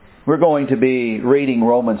We're going to be reading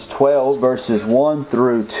Romans 12, verses 1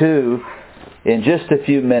 through 2 in just a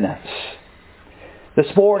few minutes. This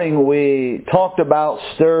morning we talked about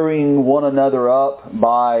stirring one another up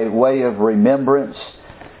by way of remembrance.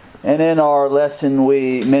 And in our lesson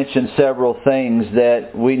we mentioned several things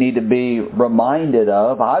that we need to be reminded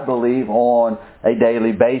of, I believe, on a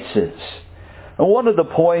daily basis. And one of the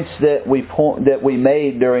points that we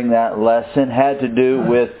made during that lesson had to do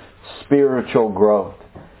with spiritual growth.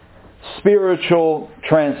 Spiritual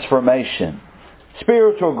transformation.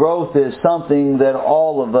 Spiritual growth is something that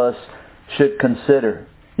all of us should consider.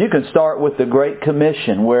 You can start with the Great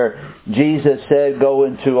Commission, where Jesus said, "Go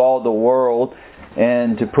into all the world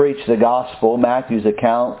and to preach the gospel," Matthew's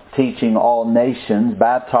account, teaching all nations,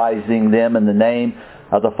 baptizing them in the name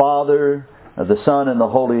of the Father, of the Son, and the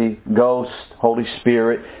Holy Ghost, Holy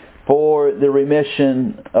Spirit, for the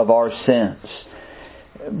remission of our sins.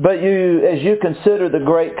 But as you consider the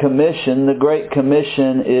Great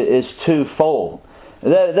Commission is twofold.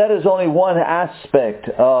 That is only one aspect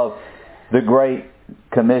of the Great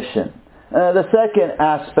Commission. The second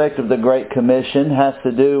aspect of the Great Commission has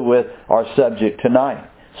to do with our subject tonight: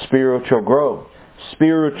 spiritual growth,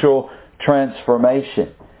 spiritual transformation.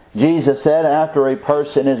 Jesus said after a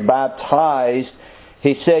person is baptized,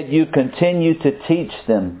 He said, "You continue to teach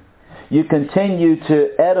them. You continue to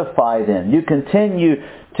edify them. You continue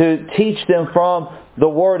to teach them from the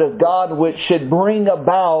Word of God," which should bring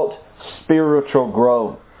about spiritual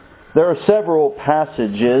growth. There are several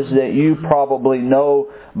passages that you probably know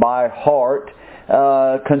by heart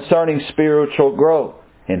concerning spiritual growth.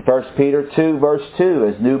 In 1 Peter 2, verse 2,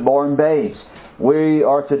 as newborn babes, we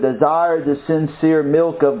are to desire the sincere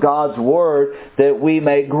milk of God's Word that we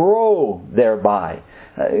may grow thereby.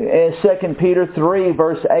 In 2 Peter 3,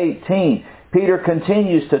 verse 18, Peter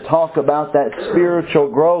continues to talk about that spiritual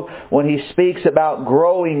growth when he speaks about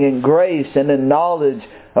growing in grace and in knowledge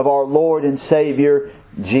of our Lord and Savior,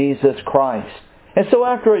 Jesus Christ. And so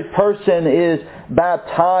after a person is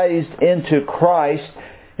baptized into Christ,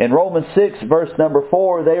 in Romans 6, verse number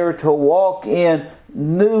 4, they are to walk in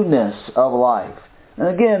newness of life. And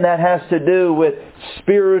again, that has to do with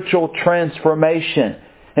spiritual transformation.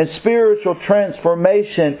 And spiritual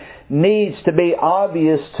transformation needs to be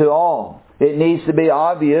obvious to all. It needs to be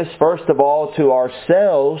obvious, first of all, to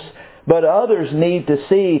ourselves, but others need to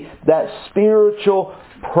see that spiritual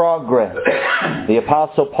progress. The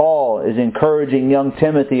Apostle Paul is encouraging young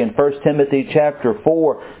Timothy in 1 Timothy chapter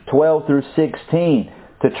 4, 12 through 16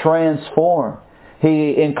 to transform.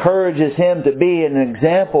 He encourages him to be an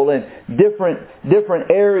example in different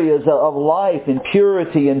areas of life, in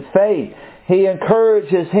purity and faith. He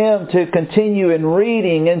encourages him to continue in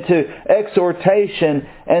reading, into exhortation,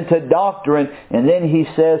 and to doctrine. And then he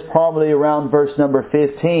says, probably around verse number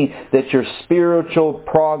 15, that your spiritual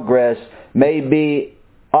progress may be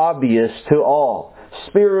obvious to all.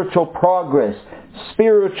 Spiritual progress,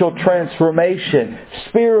 spiritual transformation,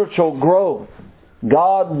 spiritual growth.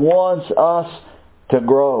 God wants us to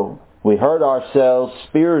grow. We hurt ourselves,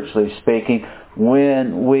 spiritually speaking,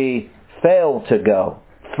 when we fail to grow.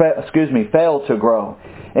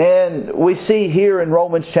 And we see here in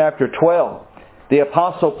Romans chapter 12, the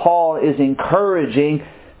Apostle Paul is encouraging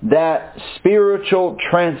that spiritual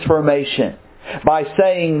transformation by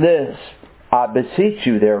saying this: "I beseech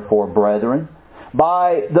you therefore, brethren,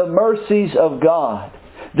 by the mercies of God,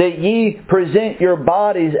 that ye present your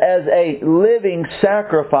bodies as a living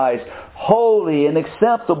sacrifice, holy and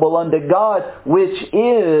acceptable unto God, which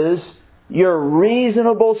is your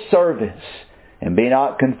reasonable service. And be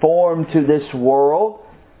not conformed to this world,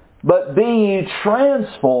 but be ye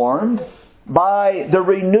transformed by the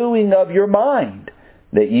renewing of your mind,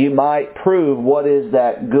 that ye might prove what is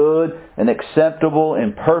that good and acceptable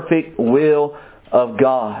and perfect will of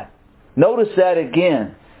God." Notice that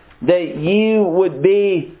again, that you would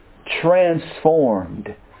be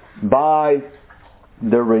transformed by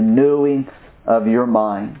the renewing of your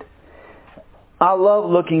mind. I love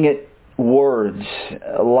looking at words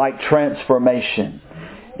like transformation.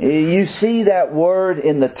 You see that word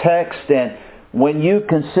in the text, and when you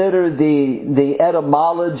consider the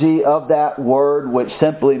etymology of that word, which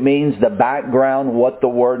simply means the background, what the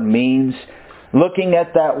word means, looking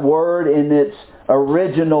at that word in its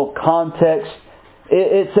original context,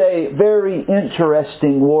 it's a very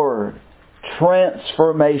interesting word: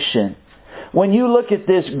 transformation. When you look at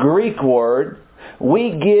this Greek word,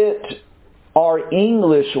 we get our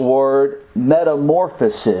English word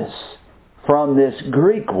metamorphosis from this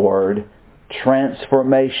Greek word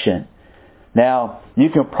transformation. Now, you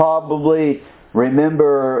can probably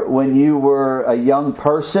remember when you were a young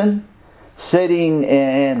person sitting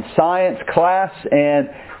in science class and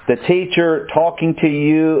the teacher talking to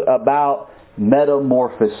you about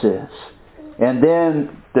metamorphosis, and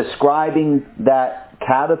then describing that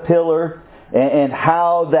caterpillar and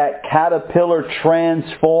how that caterpillar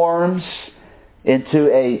transforms into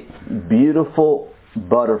a beautiful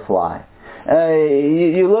butterfly.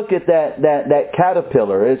 You look at that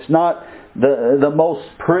caterpillar. It's not the most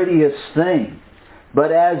prettiest thing,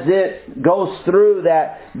 but as it goes through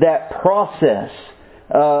that process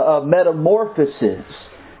of metamorphosis,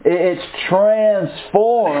 it's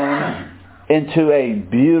transformed into a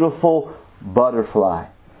beautiful butterfly.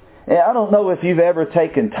 And I don't know if you've ever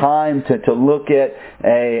taken time to look at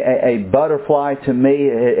a butterfly. To me,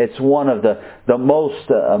 it's one of the most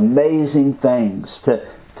amazing things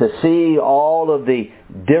to see all of the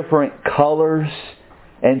different colors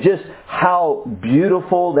and just how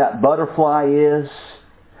beautiful that butterfly is.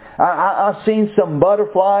 I've seen some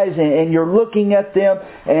butterflies and you're looking at them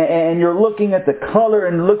and you're looking at the color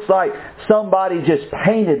and it looks like somebody just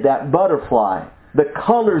painted that butterfly. The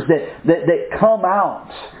colors that come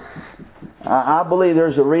out. I believe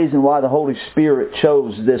there's a reason why the Holy Spirit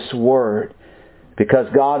chose this word. Because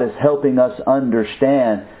God is helping us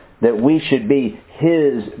understand that we should be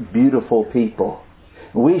His beautiful people.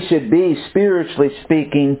 We should be, spiritually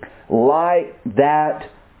speaking, like that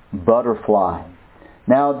butterfly.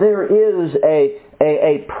 Now there is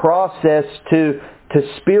a process to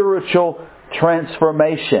spiritual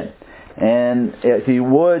transformation. And if you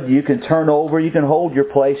would, you can turn over, you can hold your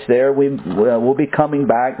place there. We'll be coming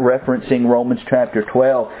back referencing Romans chapter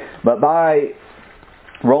 12. But by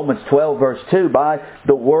Romans 12 verse 2, by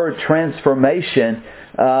the word transformation,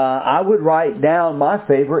 I would write down my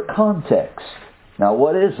favorite context. Now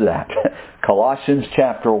what is that? Colossians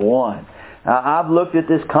chapter 1. I've looked at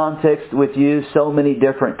this context with you so many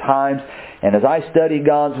different times, and as I study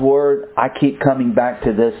God's Word, I keep coming back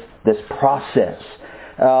to this process.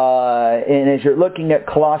 And as you're looking at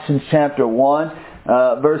Colossians chapter 1,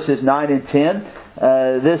 verses 9 and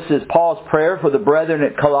 10, this is Paul's prayer for the brethren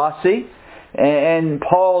at Colossae, and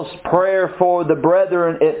Paul's prayer for the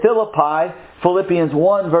brethren at Philippi. Philippians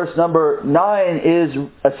 1 verse number 9 is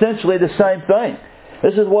essentially the same thing.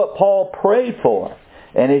 This is what Paul prayed for.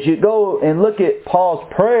 And as you go and look at Paul's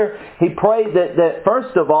prayer, he prayed that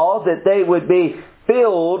first of all, that they would be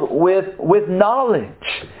filled with knowledge.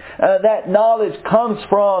 That knowledge comes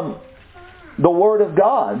from the Word of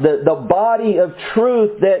God, the body of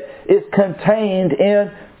truth that is contained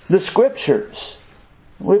in the Scriptures.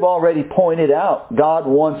 We've already pointed out, God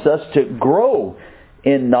wants us to grow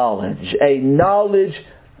in knowledge, a knowledge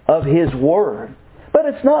of His Word. But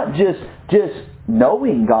it's not just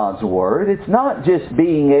knowing God's Word. It's not just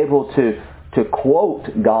being able to quote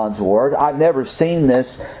God's Word. I've never seen this,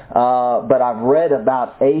 but I've read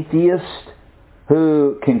about atheists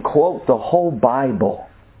who can quote the whole Bible.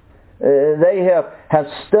 They have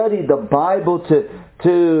studied the Bible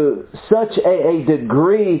to such a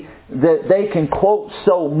degree that they can quote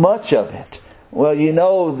so much of it. Well, you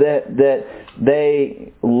know that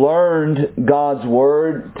they learned God's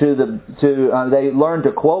Word they learned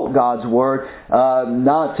to quote God's Word,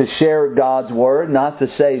 not to share God's Word, not to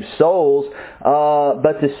save souls,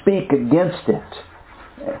 but to speak against it.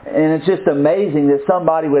 And it's just amazing that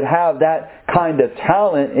somebody would have that kind of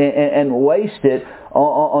talent and waste it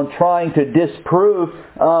on trying to disprove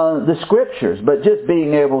the Scriptures. But just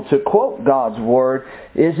being able to quote God's Word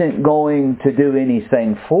isn't going to do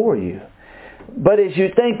anything for you. But as you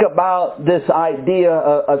think about this idea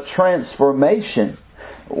of transformation,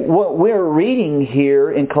 what we're reading here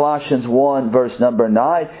in Colossians 1 verse number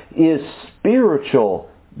 9 is spiritual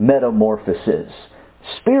metamorphosis.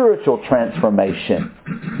 Spiritual transformation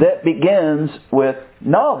that begins with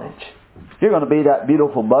knowledge. If you're going to be that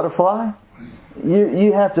beautiful butterfly,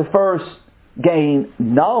 you have to first gain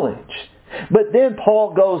knowledge. But then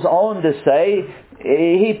Paul goes on to say,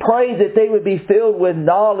 he prayed that they would be filled with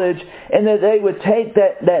knowledge and that they would take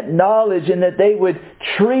that knowledge and that they would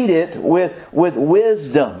treat it with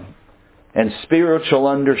wisdom and spiritual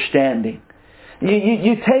understanding.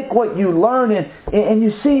 You take what you learn and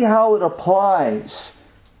you see how it applies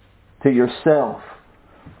to yourself.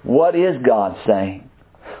 What is God saying?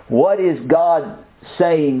 What is God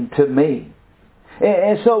saying to me?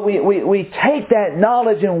 And so we take that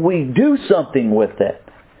knowledge and we do something with it.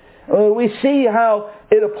 We see how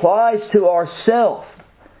it applies to ourselves.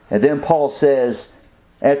 And then Paul says,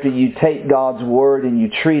 after you take God's Word and you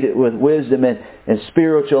treat it with wisdom and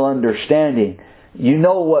spiritual understanding, you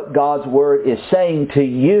know what God's Word is saying to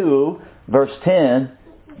you. Verse 10,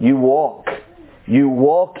 you walk. You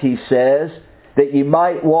walk, he says, that you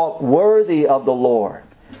might walk worthy of the Lord.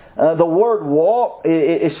 The word walk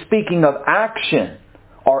is speaking of action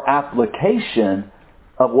our application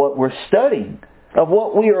of what we're studying, of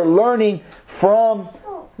what we are learning from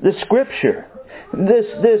the Scripture.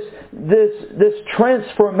 This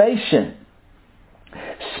transformation,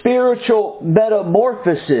 spiritual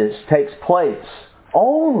metamorphosis takes place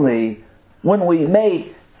only when we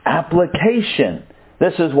make application.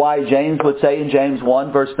 This is why James would say in James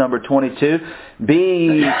 1 verse number 22,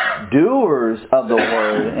 be doers of the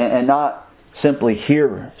word and not simply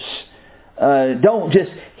hearers. Don't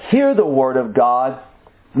just hear the Word of God,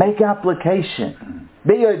 make application.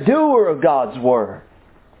 Be a doer of God's Word.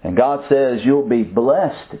 And God says you'll be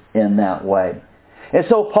blessed in that way. And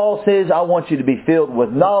so Paul says, I want you to be filled with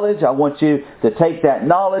knowledge. I want you to take that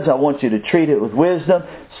knowledge. I want you to treat it with wisdom,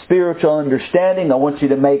 spiritual understanding. I want you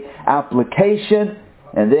to make application.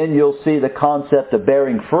 And then you'll see the concept of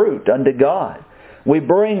bearing fruit unto God. We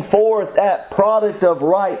bring forth that product of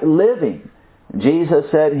right living. Jesus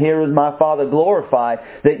said, here is my Father glorified,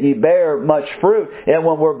 that ye bear much fruit. And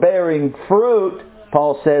when we're bearing fruit,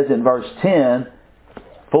 Paul says in verse 10,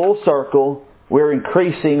 full circle, we're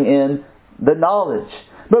increasing in the knowledge.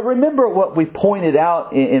 But remember what we pointed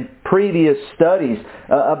out in previous studies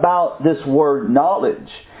about this word knowledge.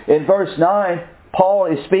 In verse 9, Paul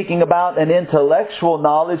is speaking about an intellectual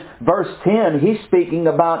knowledge. Verse 10, he's speaking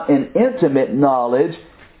about an intimate knowledge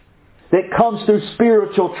that comes through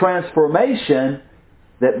spiritual transformation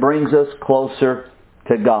that brings us closer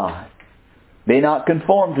to God. Be not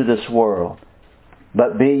conformed to this world,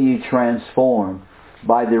 but be ye transformed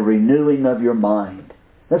by the renewing of your mind.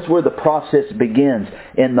 That's where the process begins,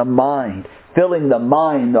 in the mind. Filling the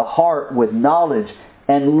mind, the heart with knowledge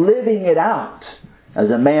and living it out. As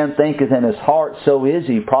a man thinketh in his heart, so is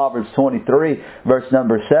he. Proverbs 23, verse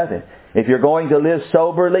number 7. If you're going to live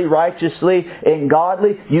soberly, righteously, and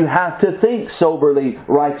godly, you have to think soberly,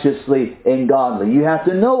 righteously, and godly. You have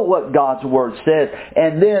to know what God's Word says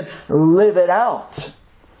and then live it out.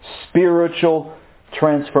 Spiritual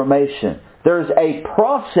transformation. There's a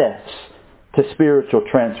process to spiritual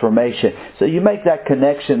transformation. So you make that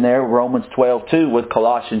connection there, Romans 12:2, with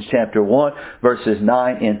Colossians chapter 1, verses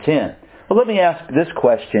 9 and 10. Well, let me ask this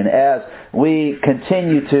question as we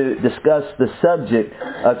continue to discuss the subject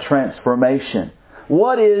of transformation.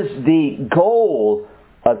 What is the goal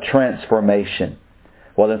of transformation?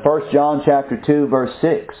 Well, in 1 John chapter 2, verse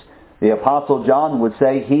 6, the Apostle John would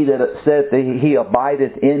say, he that saith that he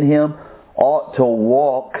abideth in him ought to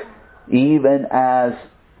walk even as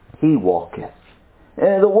he walketh.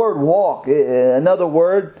 And the word walk, another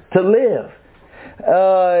word, to live.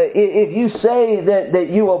 If you say that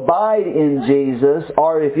you abide in Jesus,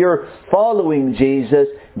 or if you're following Jesus,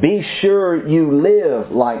 be sure you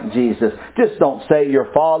live like Jesus. Just don't say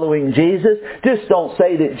you're following Jesus. Just don't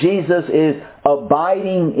say that Jesus is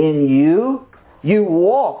abiding in you. You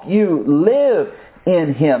walk, you live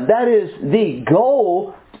in Him. That is the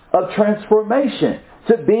goal of transformation.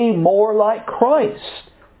 To be more like Christ.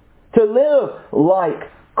 To live like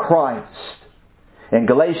Christ. In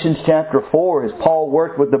Galatians chapter 4, as Paul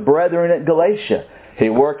worked with the brethren at Galatia. He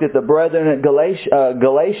worked at the brethren at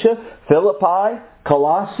Galatia, Philippi,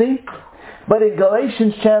 Colossae. But in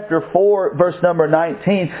Galatians chapter 4, verse number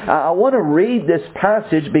 19, I want to read this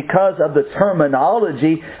passage because of the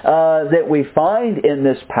terminology that we find in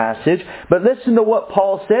this passage. But listen to what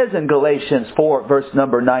Paul says in Galatians 4, verse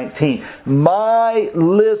number 19. My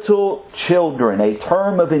little children, a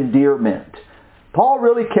term of endearment. Paul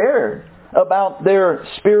really cared about their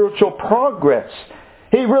spiritual progress.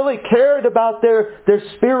 He really cared about their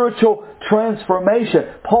spiritual transformation.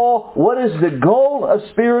 Paul, what is the goal of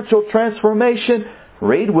spiritual transformation?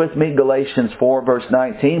 Read with me Galatians 4 verse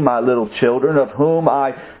 19. My little children, of whom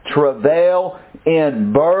I travail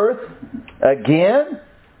in birth again.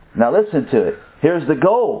 Now listen to it. Here's the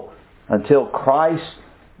goal. Until Christ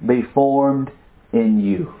be formed in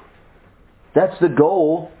you. That's the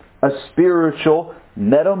goal of spiritual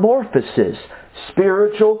metamorphosis.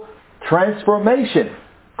 Spiritual transformation.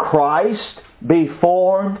 Christ be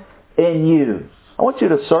formed in you. I want you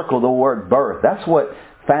to circle the word birth. That's what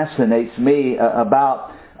fascinates me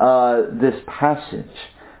about this passage.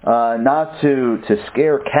 Not to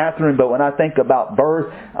scare Catherine, but when I think about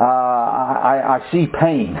birth, I see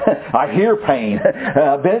pain. I hear pain.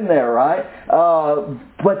 I've been there, right?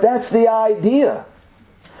 But that's the idea.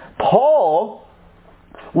 Paul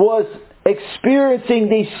was experiencing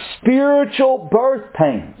these spiritual birth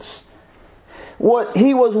pains. What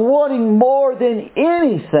he was wanting more than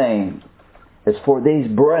anything is for these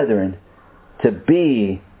brethren to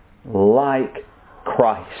be like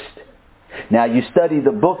Christ. Now you study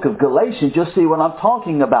the book of Galatians, you'll see what I'm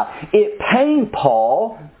talking about. It pained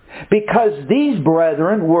Paul because these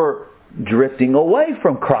brethren were drifting away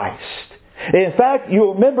from Christ. In fact,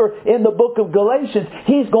 you remember in the book of Galatians,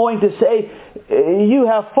 he's going to say, you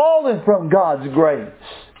have fallen from God's grace.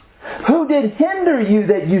 Who did hinder you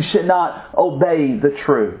that you should not obey the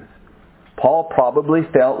truth? Paul probably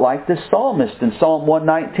felt like the psalmist in Psalm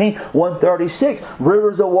 119, 136.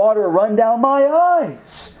 Rivers of water run down my eyes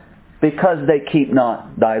because they keep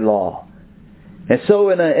not thy law. And so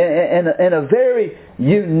in a very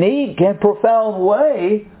unique and profound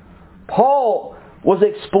way, Paul was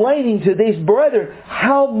explaining to these brethren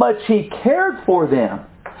how much he cared for them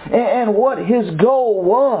and what his goal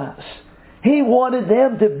was. He wanted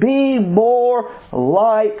them to be more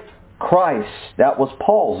like Christ. That was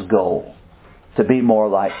Paul's goal, to be more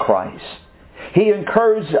like Christ. He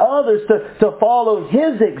encouraged others to follow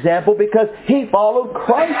his example because he followed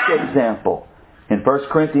Christ's example. In 1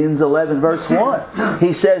 Corinthians 11 verse 1,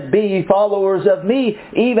 he says, be ye followers of me,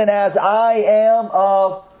 even as I am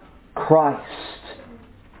of Christ.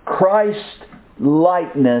 Christ's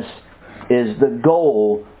likeness is the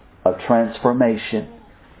goal of transformation.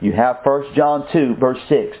 You have 1 John 2 verse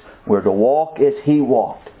 6, we're to walk as He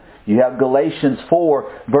walked. You have Galatians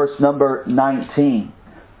 4 verse number 19.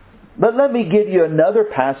 But let me give you another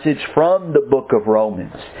passage from the book of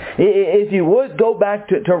Romans. If you would, go back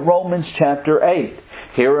to Romans chapter 8.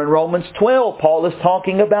 Here in Romans 12, Paul is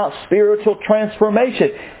talking about spiritual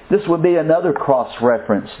transformation. This would be another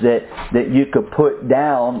cross-reference that you could put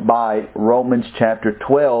down by Romans chapter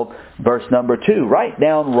 12, verse number 2. Write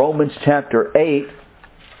down Romans chapter 8,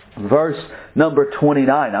 verse number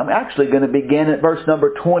 29. I'm actually going to begin at verse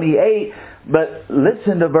number 28, but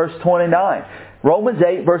listen to verse 29. Romans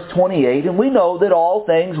 8 verse 28, and we know that all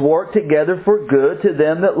things work together for good to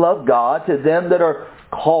them that love God, to them that are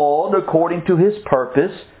called according to His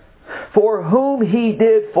purpose. For whom He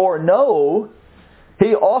did foreknow,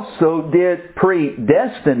 He also did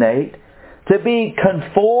predestinate to be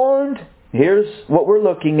conformed, here's what we're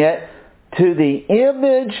looking at, to the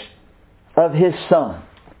image of His Son.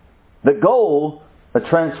 The goal of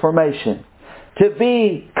transformation. To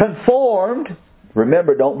be conformed,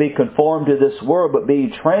 remember, don't be conformed to this world, but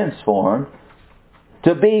be transformed.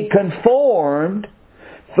 To be conformed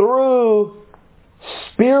through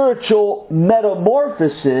spiritual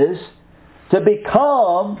metamorphosis to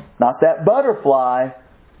become, not that butterfly,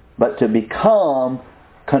 but to become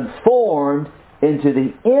conformed into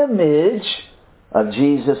the image of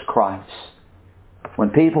Jesus Christ. When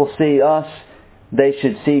people see us, they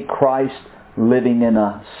should see Christ living in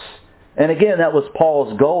us. And again, that was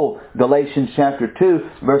Paul's goal, Galatians chapter 2,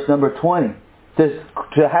 verse number 20.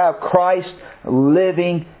 To have Christ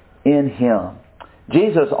living in him.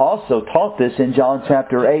 Jesus also taught this in John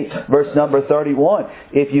chapter 8, verse number 31.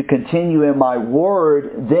 If you continue in my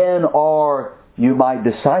word, then are you my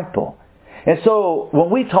disciple. And so, when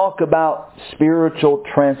we talk about spiritual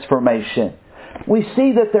transformation, we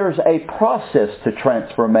see that there's a process to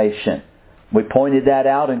transformation. We pointed that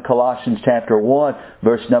out in Colossians chapter 1,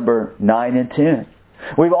 verse number 9 and 10.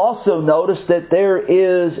 We've also noticed that there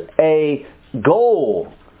is a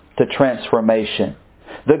goal to transformation.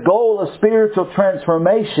 The goal of spiritual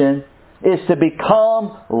transformation is to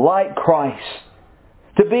become like Christ.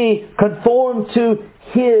 To be conformed to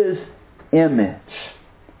His image.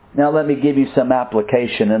 Now let me give you some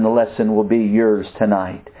application and the lesson will be yours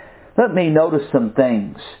tonight. Let me notice some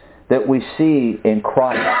things that we see in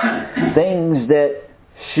Christ. Things that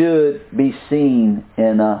should be seen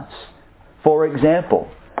in us. For example,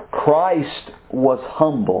 Christ was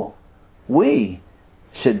humble. We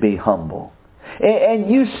should be humble. And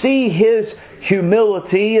you see His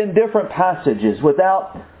humility in different passages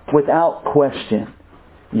without question.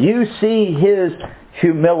 You see His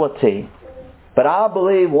humility. But I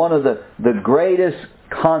believe one of the greatest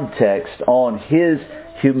contexts on His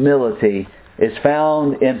humility is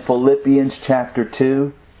found in Philippians chapter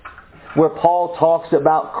 2, where Paul talks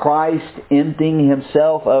about Christ emptying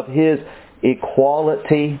Himself of His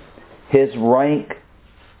equality, His rank,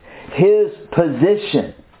 His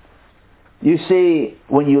position. You see,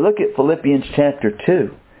 when you look at Philippians chapter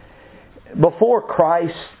 2, before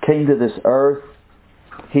Christ came to this earth,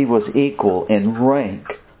 He was equal in rank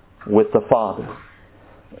with the Father.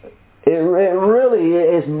 It really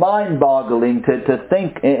is mind-boggling to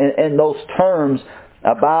think in those terms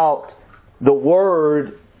about the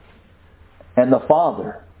Word and the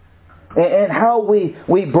Father. And how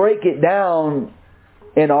we break it down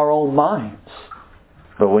in our own minds.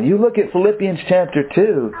 But when you look at Philippians chapter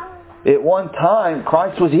 2, at one time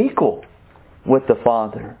Christ was equal with the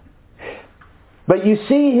Father. But you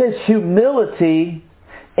see His humility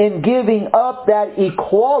in giving up that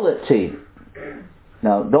equality.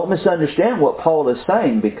 Now, don't misunderstand what Paul is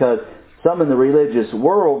saying, because Some in the religious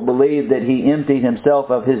world believe that He emptied Himself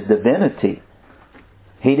of His divinity.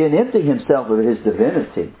 He didn't empty Himself of His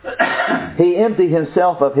divinity. He emptied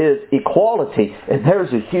Himself of His equality. And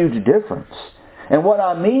there's a huge difference. And what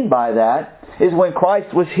I mean by that is when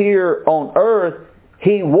Christ was here on earth,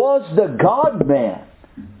 He was the God-man.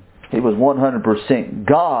 He was 100%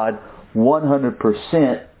 God,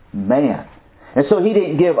 100% man. And so He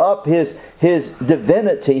didn't give up His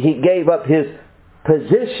divinity. He gave up His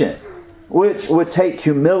position, which would take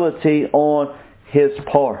humility on His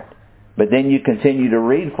part. But then you continue to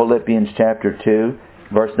read Philippians chapter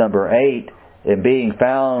 2, verse number 8, and being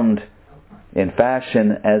found in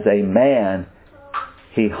fashion as a man,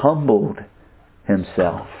 He humbled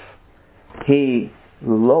Himself. He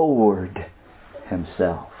lowered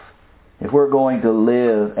Himself. If we're going to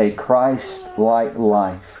live a Christ-like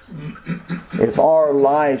life, if our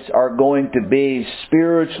lives are going to be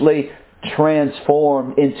spiritually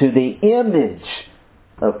transformed into the image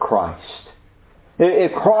of Christ,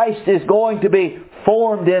 if Christ is going to be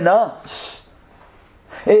formed in us,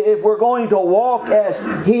 if we're going to walk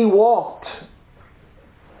as He walked,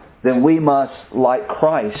 then we must, like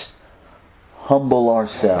Christ, humble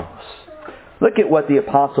ourselves. Look at what the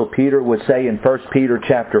Apostle Peter would say in 1 Peter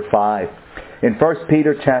chapter 5. In 1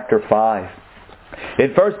 Peter chapter 5.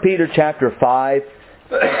 In 1 Peter chapter 5,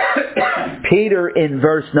 Peter in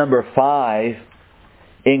verse number 5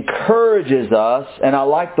 encourages us, and I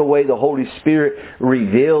like the way the Holy Spirit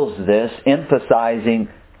reveals this, emphasizing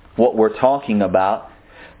what we're talking about.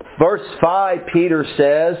 Verse 5, Peter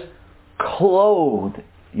says, clothe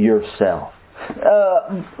yourself.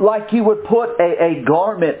 Like you would put a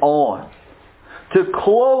garment on. To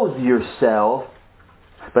clothe yourself.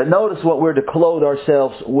 But notice what we're to clothe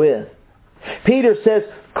ourselves with. Peter says,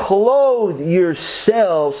 clothe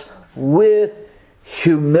yourselves with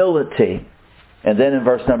humility. And then in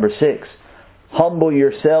verse number 6, humble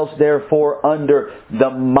yourselves therefore under the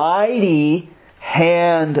mighty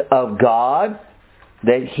hand of God,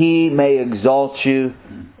 that He may exalt you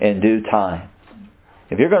in due time.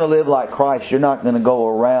 If you're going to live like Christ, you're not going to go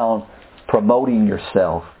around promoting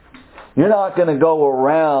yourself. You're not going to go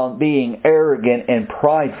around being arrogant and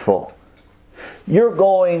prideful. You're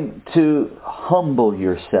going to humble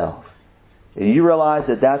yourself. You realize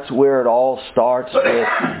that that's where it all starts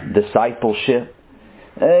with discipleship.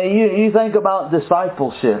 You think about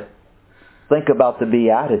discipleship. Think about the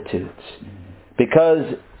Beatitudes.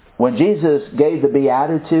 Because when Jesus gave the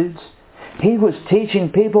Beatitudes, He was teaching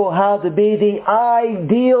people how to be the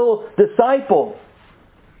ideal disciple.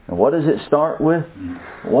 And what does it start with?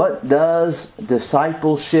 What does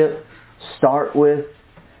discipleship start with?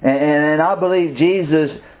 And I believe Jesus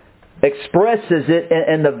expresses it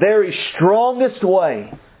in the very strongest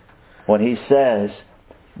way when He says,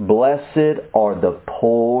 blessed are the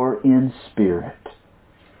poor in spirit.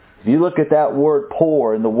 If you look at that word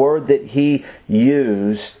poor and the word that He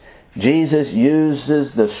used, Jesus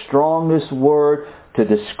uses the strongest word to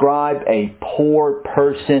describe a poor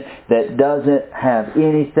person that doesn't have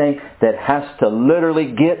anything, that has to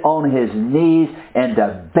literally get on his knees and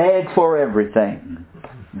to beg for everything.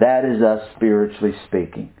 That is us spiritually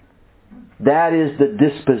speaking. That is the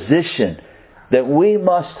disposition that we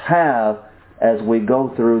must have as we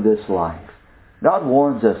go through this life. God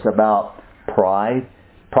warns us about pride.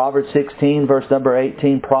 Proverbs 16 verse number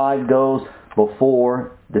 18, pride goes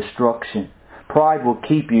before destruction. Pride will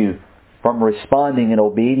keep you from responding in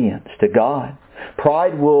obedience to God.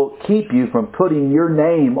 Pride will keep you from putting your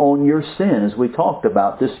name on your sin, as we talked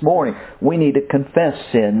about this morning. We need to confess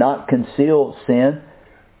sin, not conceal sin.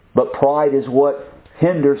 But pride is what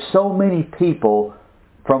hinders so many people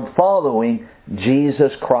from following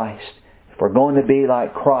Jesus Christ. If we're going to be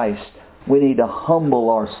like Christ, we need to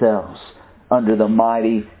humble ourselves under the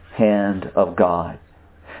mighty hand of God.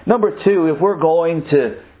 Number 2, if we're going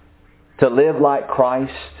to live like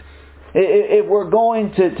Christ, if we're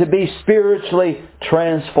going to be spiritually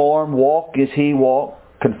transformed, walk as He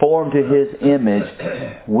walked, conform to His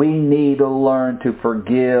image, we need to learn to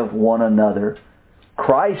forgive one another.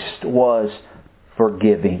 Christ was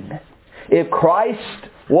forgiving. If Christ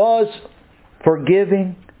was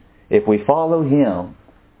forgiving, if we follow Him,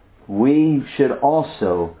 we should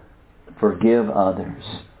also forgive others.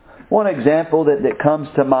 One example that comes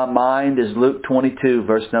to my mind is Luke 22,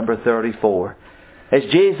 verse number 34. As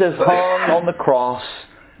Jesus hung on the cross,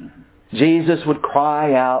 Jesus would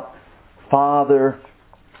cry out, Father,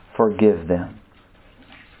 forgive them.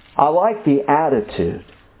 I like the attitude.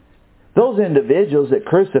 Those individuals that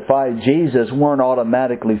crucified Jesus weren't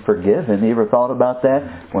automatically forgiven. You ever thought about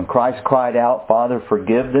that? When Christ cried out, Father,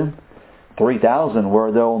 forgive them. 3,000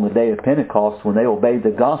 were there on the day of Pentecost when they obeyed the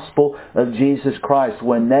gospel of Jesus Christ,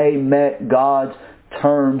 when they met God's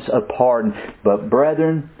terms of pardon. But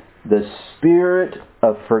brethren, the spirit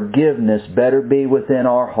of forgiveness better be within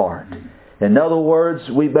our heart. In other words,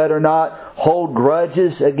 we better not hold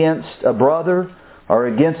grudges against a brother or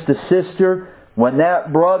against a sister. When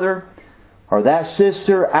that brother or that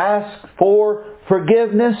sister asks for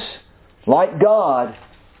forgiveness, like God,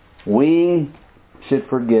 we should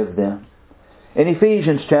forgive them. In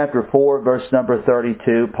Ephesians chapter 4, verse number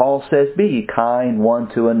 32, Paul says, "Be ye kind one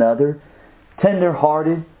to another,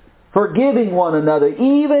 tender-hearted, forgiving one another,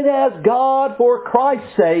 even as God, for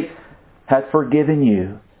Christ's sake, hath forgiven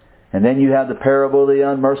you." And then you have the parable of the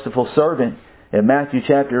unmerciful servant in Matthew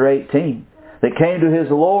chapter 18, that came to his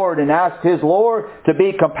Lord and asked his Lord to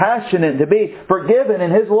be compassionate, to be forgiven,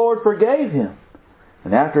 and his Lord forgave him.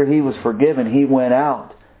 And after he was forgiven, he went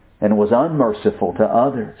out and was unmerciful to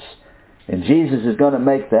others. And Jesus is going to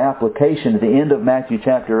make the application at the end of Matthew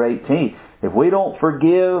chapter 18. If we don't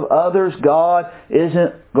forgive others, God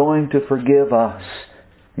isn't going to forgive us.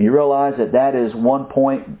 You realize that that is one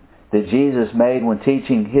point that Jesus made when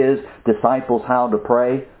teaching His disciples how to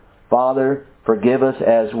pray. Father, forgive us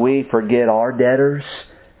as we forget our debtors.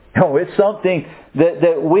 It's something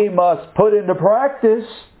that we must put into practice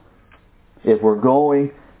if we're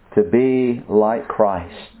going to be like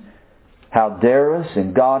Christ. How dare us,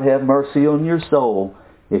 and God have mercy on your soul,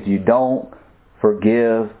 if you don't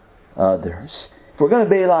forgive others. If we're going to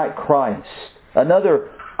be like Christ, another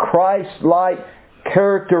Christ-like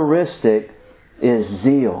characteristic is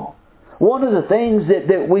zeal. One of the things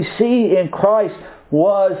that we see in Christ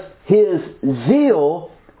was His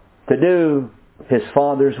zeal to do His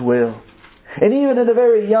Father's will. And even at a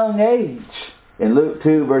very young age, in Luke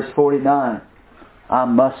 2 verse 49, I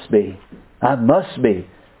must be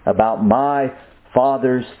about my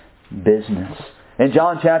Father's business. In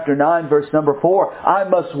John chapter 9 verse number 4, I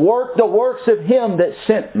must work the works of Him that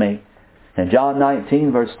sent me. In John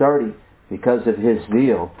 19 verse 30, because of His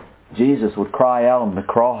zeal, Jesus would cry out on the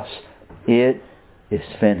cross, "It is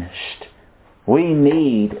finished." We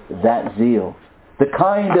need that zeal. The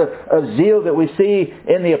kind of zeal that we see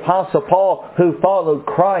in the Apostle Paul, who followed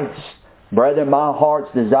Christ. Brethren, my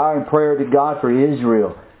heart's desire and prayer to God for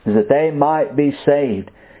Israel is that they might be saved.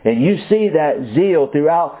 And you see that zeal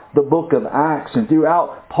throughout the book of Acts and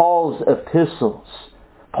throughout Paul's epistles.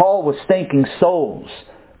 Paul was thinking souls.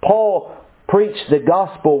 Paul preached the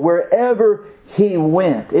gospel wherever he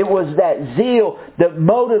went. It was that zeal that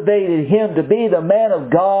motivated him to be the man of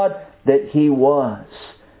God that he was.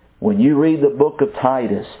 When you read the book of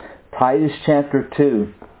Titus, Titus chapter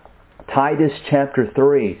 2, Titus chapter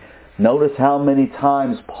 3, notice how many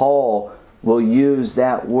times Paul will use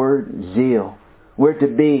that word zeal. We're to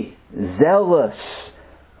be zealous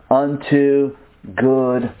unto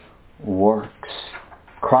good works.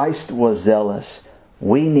 Christ was zealous.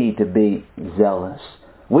 We need to be zealous.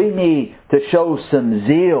 We need to show some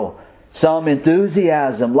zeal, some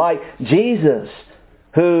enthusiasm, like Jesus,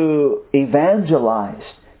 who evangelized.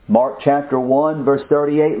 Mark chapter 1 verse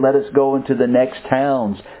 38, let us go into the next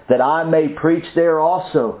towns, that I may preach there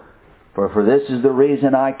also. For this is the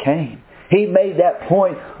reason I came. He made that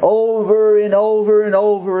point over and over and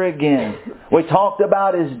over again. We talked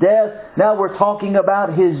about His death. Now we're talking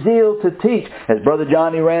about His zeal to teach. As Brother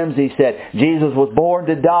Johnny Ramsey said, Jesus was born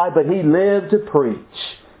to die, but He lived to preach.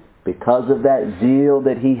 Because of that zeal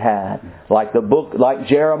that He had. Like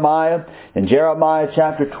Jeremiah. In Jeremiah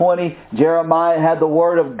chapter 20, Jeremiah had the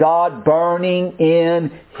Word of God burning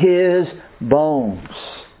in his bones.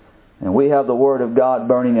 And we have the Word of God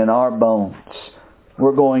burning in our bones.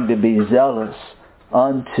 We're going to be zealous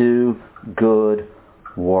unto good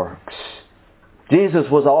works. Jesus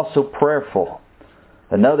was also prayerful.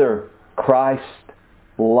 Another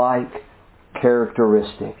Christ-like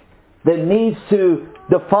characteristic that needs to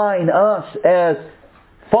define us as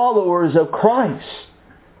followers of Christ.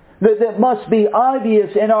 That must be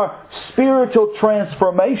obvious in our spiritual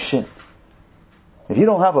transformation. If you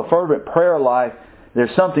don't have a fervent prayer life,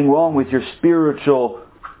 there's something wrong with your spiritual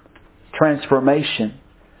transformation.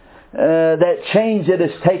 That change that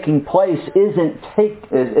is taking place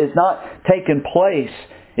is not taking place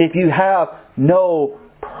if you have no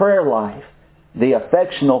prayer life. The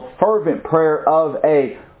affectional, fervent prayer of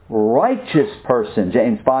a righteous person,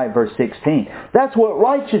 James 5 verse 16. That's what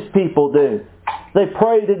righteous people do. They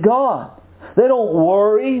pray to God. They don't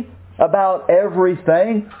worry about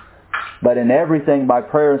everything, but in everything by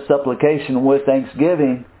prayer and supplication with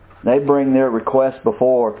thanksgiving, they bring their requests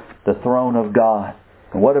before the throne of God.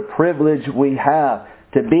 And what a privilege we have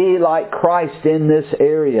to be like Christ in this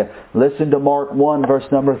area. Listen to Mark 1 verse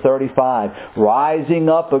number 35. Rising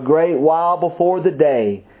up a great while before the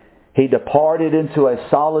day, He departed into a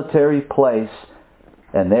solitary place,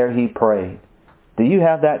 and there He prayed. Do you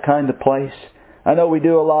have that kind of place? I know we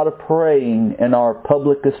do a lot of praying in our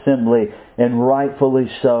public assembly, and rightfully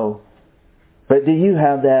so. But do you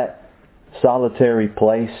have that solitary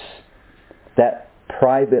place? That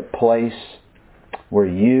private place where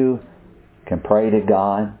you can pray to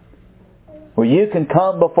God? Where you can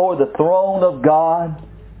come before the throne of God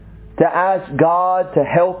to ask God to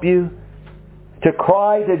help you, to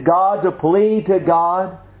cry to God, to plead to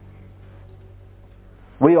God?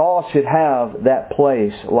 We all should have that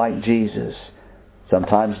place like Jesus.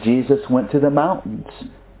 Sometimes Jesus went to the mountains.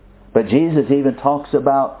 But Jesus even talks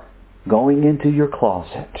about going into your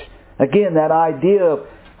closet. Again, that idea of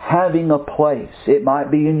having a place. It might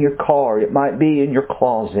be in your car. It might be in your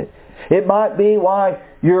closet. It might be while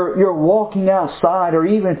you're walking outside or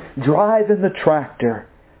even driving the tractor.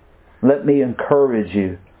 Let me encourage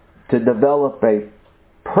you to develop a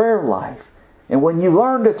prayer life. And when you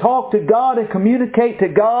learn to talk to God and communicate to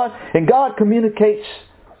God, and God communicates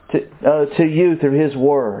to you through His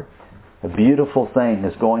Word, a beautiful thing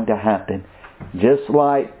is going to happen. Just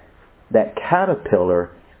like that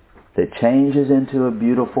caterpillar that changes into a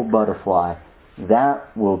beautiful butterfly.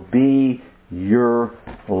 That will be your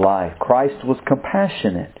life. Christ was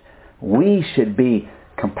compassionate. We should be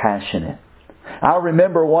compassionate. I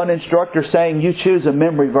remember one instructor saying, you choose a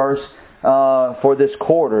memory verse for this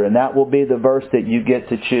quarter, and that will be the verse that you get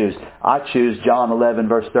to choose. I choose John 11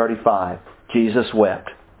 verse 35. Jesus wept.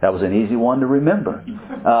 That was an easy one to remember.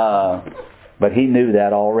 But he knew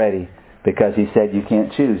that already, because he said you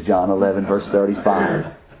can't choose John 11 verse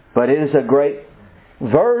 35. But it is a great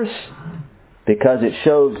verse because it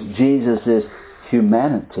shows Jesus'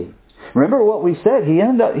 humanity. Remember what we said. He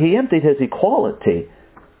emptied His equality,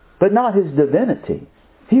 but not His divinity.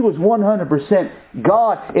 He was 100%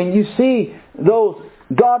 God. And you see those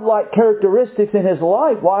God-like characteristics in His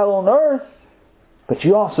life while on earth. But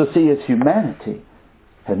you also see His humanity.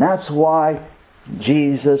 And that's why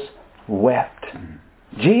Jesus wept.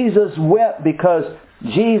 Jesus wept because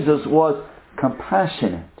Jesus was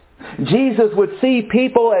compassionate. Jesus would see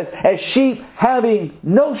people as sheep having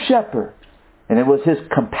no shepherd. And it was His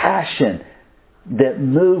compassion that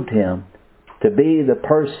moved Him to be the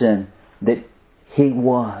person that He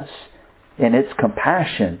was. And it's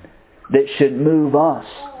compassion that should move us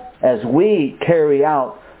as we carry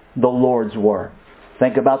out the Lord's work.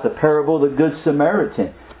 Think about the parable of the Good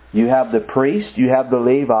Samaritan. You have the priest, you have the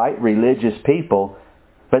Levite, religious people,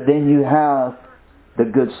 but then you have the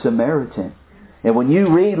Good Samaritan. And when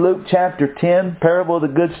you read Luke chapter 10, parable of the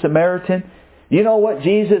Good Samaritan, you know what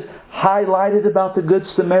Jesus highlighted about the Good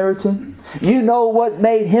Samaritan? You know what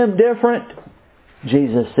made him different?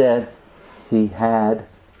 Jesus said he had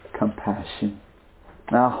compassion.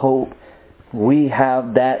 I hope we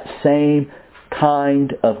have that same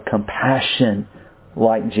kind of compassion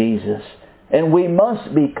like Jesus. And we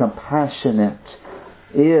must be compassionate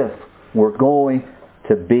if we're going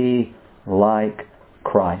to be like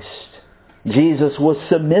Christ. Jesus was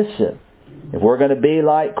submissive. If we're going to be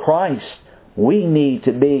like Christ, we need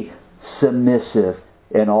to be submissive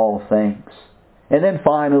in all things. And then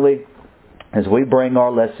finally, as we bring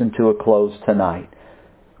our lesson to a close tonight,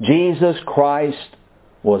 Jesus Christ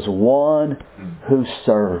was one who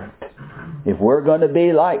served. If we're going to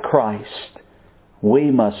be like Christ, we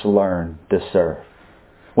must learn to serve.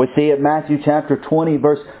 We see in Matthew chapter 20,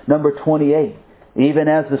 verse number 28, even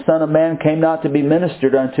as the Son of Man came not to be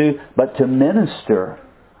ministered unto, but to minister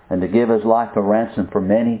and to give His life a ransom for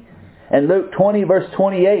many. And Luke 20, verse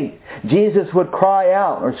 28, Jesus would cry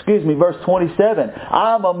out, verse 27,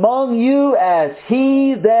 I'm among you as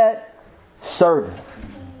he that serveth.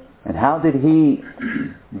 And how did He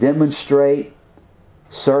demonstrate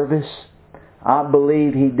service? I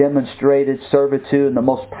believe He demonstrated servitude in the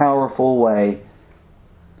most powerful way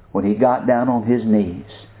when He got down on His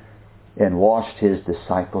knees and washed His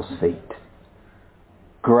disciples' feet.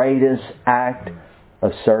 Greatest act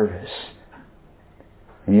of service.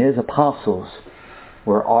 And His apostles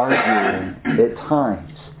were arguing at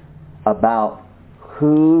times about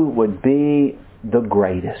who would be the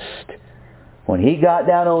greatest. When He got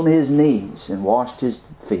down on His knees and washed His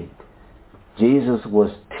feet, Jesus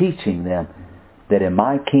was teaching them that in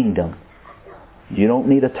my kingdom, you don't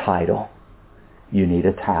need a title. You need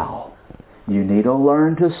a towel. You need to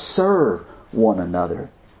learn to serve one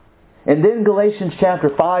another. And then Galatians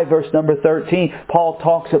chapter 5, verse number 13, Paul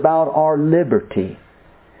talks about our liberty.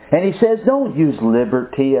 And he says, don't use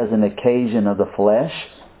liberty as an occasion of the flesh.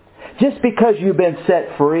 Just because you've been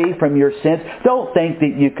set free from your sins, don't think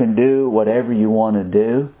that you can do whatever you want to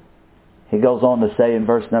do. He goes on to say in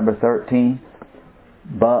verse number 13,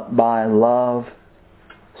 but by love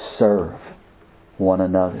serve one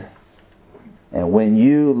another. And when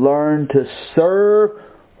you learn to serve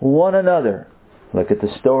one another, look at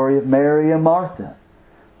the story of Mary and Martha.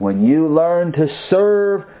 When you learn to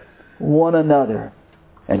serve one another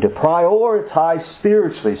and to prioritize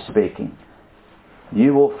spiritually speaking,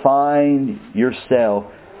 you will find yourself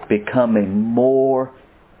becoming more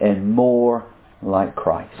and more like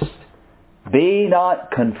Christ. Be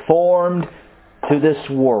not conformed to this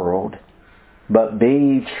world, but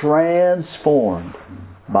be transformed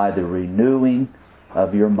by the renewing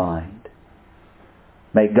of your mind.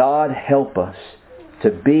 May God help us to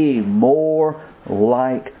be more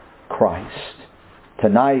like Christ.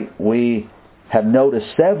 Tonight we have noticed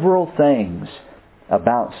several things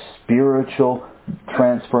about spiritual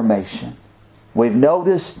transformation. We've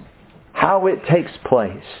noticed how it takes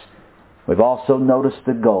place. We've also noticed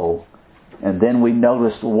the goal. And then we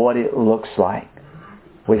noticed what it looks like.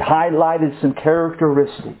 We highlighted some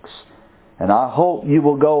characteristics. And I hope you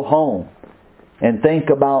will go home and think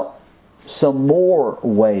about some more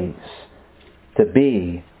ways to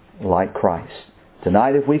be like Christ.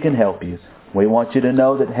 Tonight, if we can help you, we want you to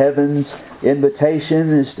know that heaven's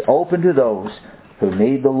invitation is open to those who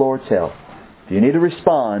need the Lord's help. If you need to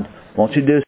respond, won't you do